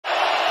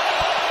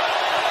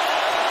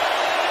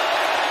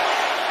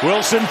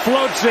Wilson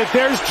floats it.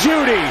 There's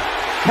Jeudy.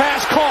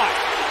 Pass caught.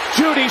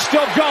 Jeudy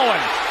still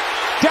going.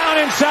 Down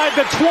inside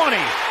the 20.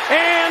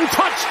 And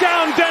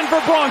touchdown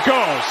Denver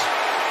Broncos.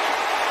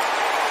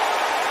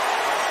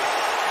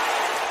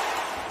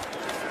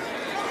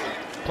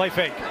 Play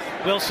fake.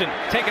 Wilson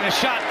taking a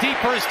shot deep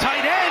for his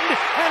tight end.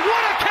 And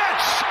what a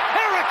catch!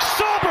 Eric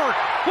Saubert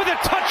with a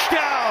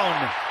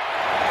touchdown.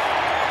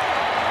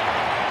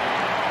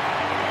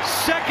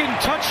 Second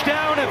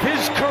touchdown of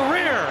his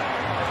career.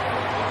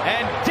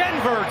 And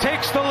Denver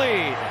takes the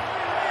lead.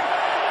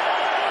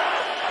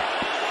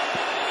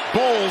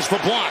 Bowles the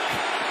block.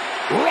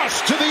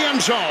 Rush to the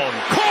end zone.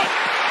 Caught.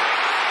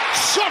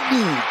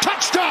 Sutton.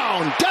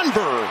 Touchdown.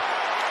 Denver.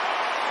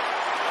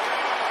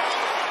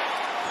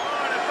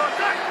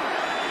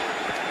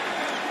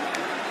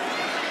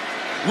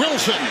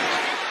 Wilson.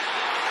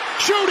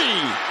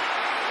 Jeudy.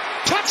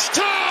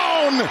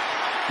 Touchdown.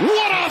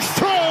 What a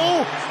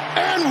throw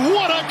and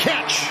what a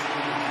catch.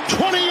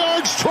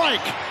 20-yard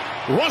strike.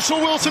 Russell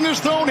Wilson has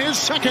thrown his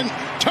second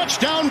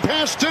touchdown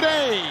pass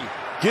today.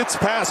 Gets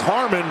past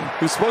Harmon,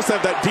 who's supposed to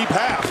have that deep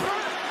half.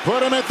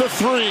 Put him at the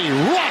 3.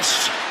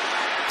 Russ.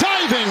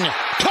 Diving.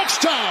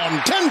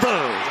 Touchdown.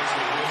 Denver.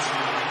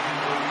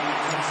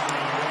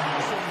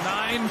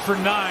 9 for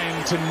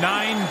 9 to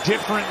 9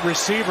 different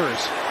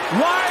receivers.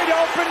 Wide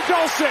open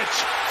Dulcich.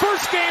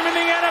 First game in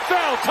the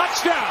NFL.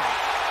 Touchdown.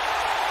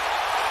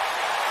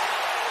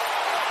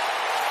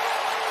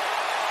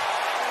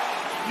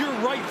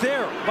 You're right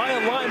there by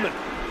alignment.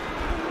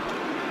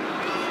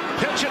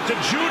 Pitch it to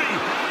Jeudy.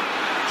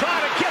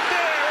 Trying to get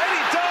there, and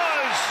he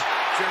does.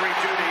 Jerry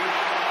Jeudy.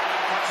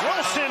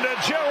 Wilson to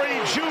Jerry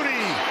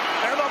Jeudy.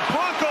 And the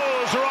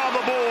Broncos are on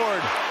the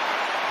board.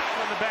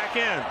 On the back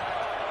end.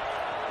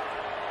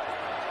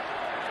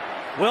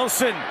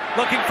 Wilson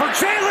looking for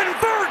Jalen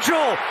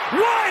Virgil.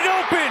 Wide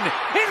open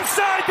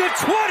inside the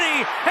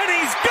 20, and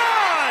he's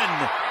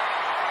gone.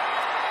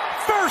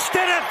 First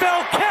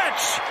NFL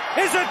catch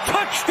is a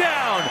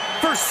touchdown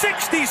for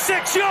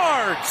 66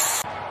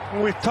 yards.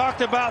 We've talked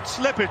about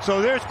slippage,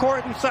 so there's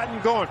Courtland Sutton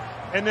going.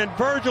 And then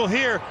Virgil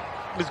here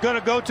is going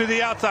to go to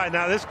the outside.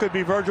 Now, this could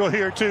be Virgil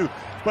here, too.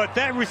 But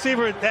that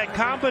receiver, that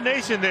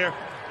combination there,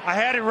 I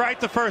had it right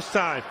the first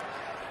time.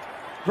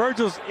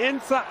 Virgil's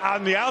inside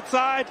on the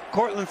outside.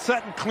 Courtland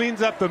Sutton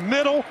cleans up the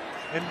middle.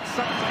 And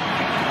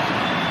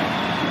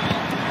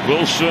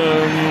Wilson,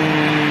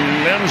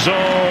 end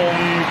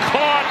zone,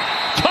 caught.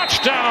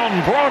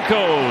 Touchdown,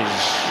 Broncos.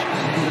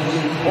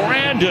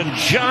 Brandon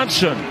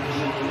Johnson.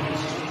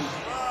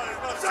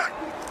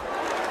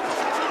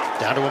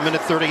 Down to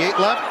 1:38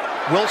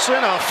 left.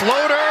 Wilson, a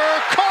floater.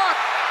 Caught.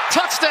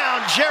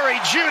 Touchdown, Jerry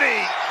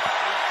Jeudy.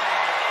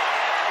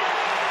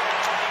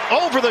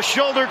 Over the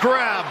shoulder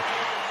grab.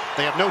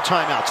 They have no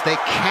timeouts. They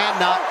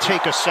cannot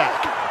take a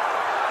sack.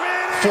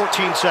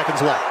 14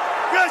 seconds left.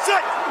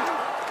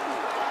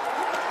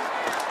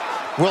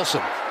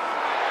 Wilson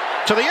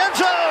to the end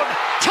zone.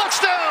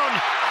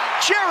 Touchdown,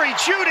 Jerry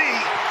Jeudy.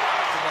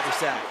 Another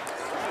sack.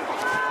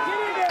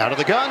 Out of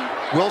the gun.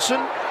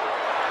 Wilson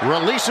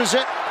releases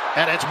it,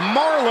 and it's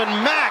Marlon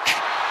Mack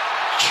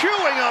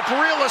chewing up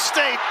real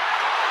estate.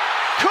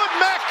 Could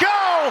Mack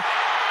go?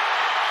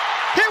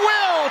 He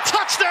will.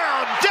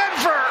 Touchdown,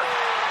 Denver.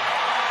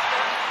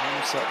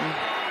 Sutton.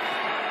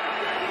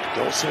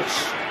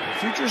 Dulcich. The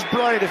future's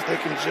bright if they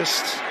can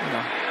just,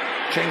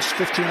 change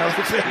 15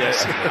 other things.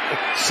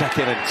 Yeah.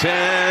 Second and 10,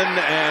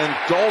 and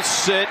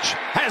Dulcich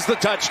has the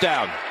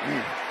touchdown.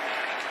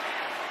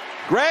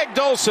 Greg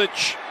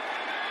Dulcich.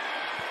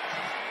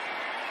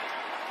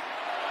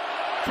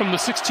 From the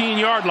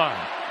 16-yard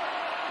line.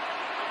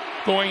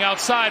 Going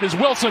outside is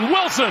Wilson.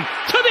 Wilson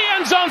to the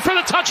end zone for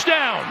the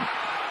touchdown.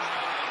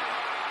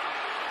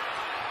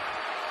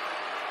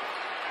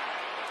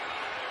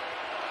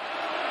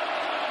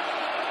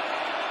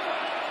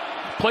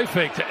 Play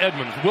fake to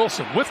Edmonds.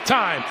 Wilson with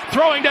time.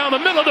 Throwing down the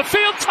middle of the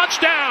field.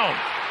 Touchdown.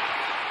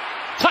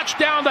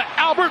 Touchdown to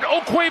Albert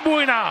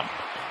Okwuegbunam.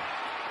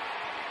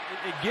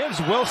 It gives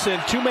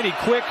Wilson too many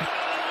quick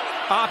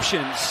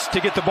options to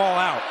get the ball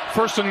out.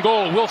 First and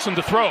goal. Wilson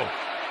to throw.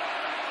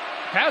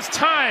 Has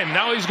time.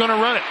 Now he's going to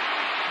run it.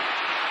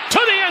 To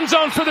the end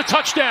zone for the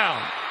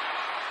touchdown.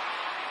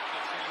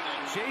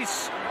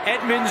 Chase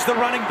Edmonds, the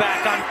running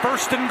back, on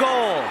first and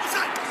goal.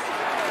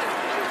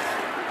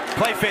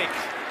 Play fake.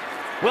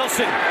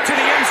 Wilson to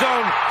the end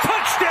zone.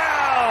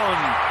 Touchdown!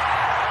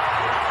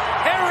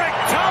 Eric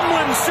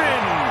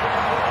Tomlinson,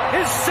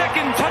 his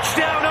second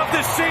touchdown of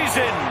the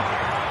season.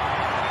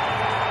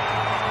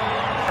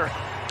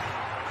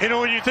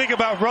 when you think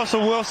about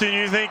Russell Wilson,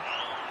 you think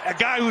a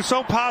guy who's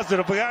so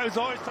positive, a guy who's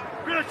always...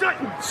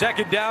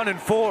 Second down and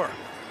 4.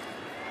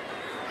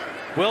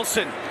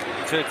 Wilson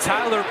to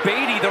Tyler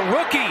Beatty, the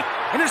rookie,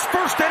 in his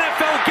first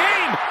NFL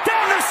game,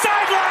 down the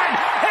sideline,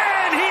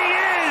 and he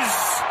is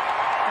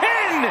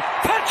in.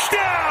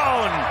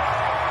 Touchdown!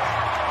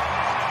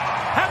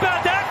 How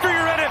about that for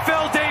your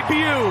NFL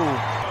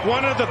debut?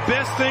 One of the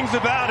best things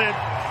about it,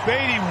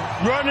 Beatty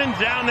running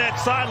down that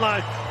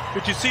sideline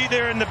that you see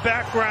there in the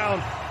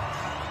background.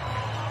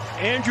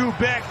 Andrew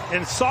Beck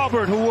and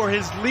Saubert, who were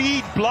his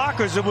lead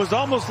blockers. It was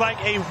almost like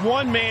a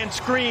one-man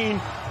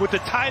screen with the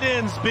tight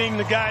ends being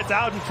the guys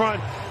out in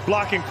front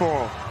blocking for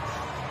him.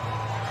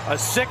 A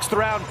 6th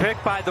round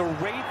pick by the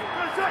Ravens.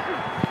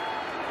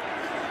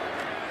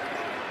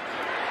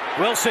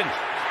 Wilson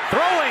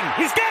throwing.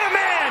 He's got a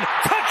man.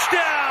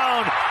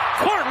 Touchdown.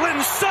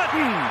 Courtland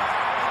Sutton.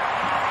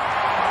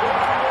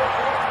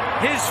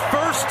 His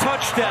first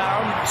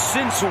touchdown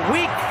since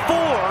week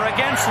 4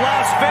 against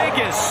Las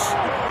Vegas.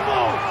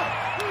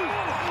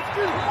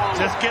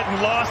 Just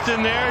getting lost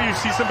in there. You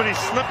see somebody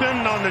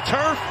slipping on the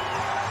turf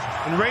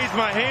and raise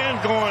my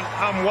hand going,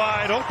 I'm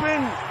wide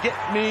open. Get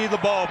me the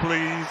ball,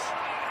 please.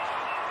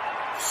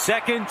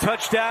 Second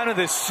touchdown of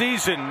the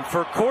season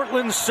for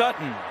Courtland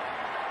Sutton.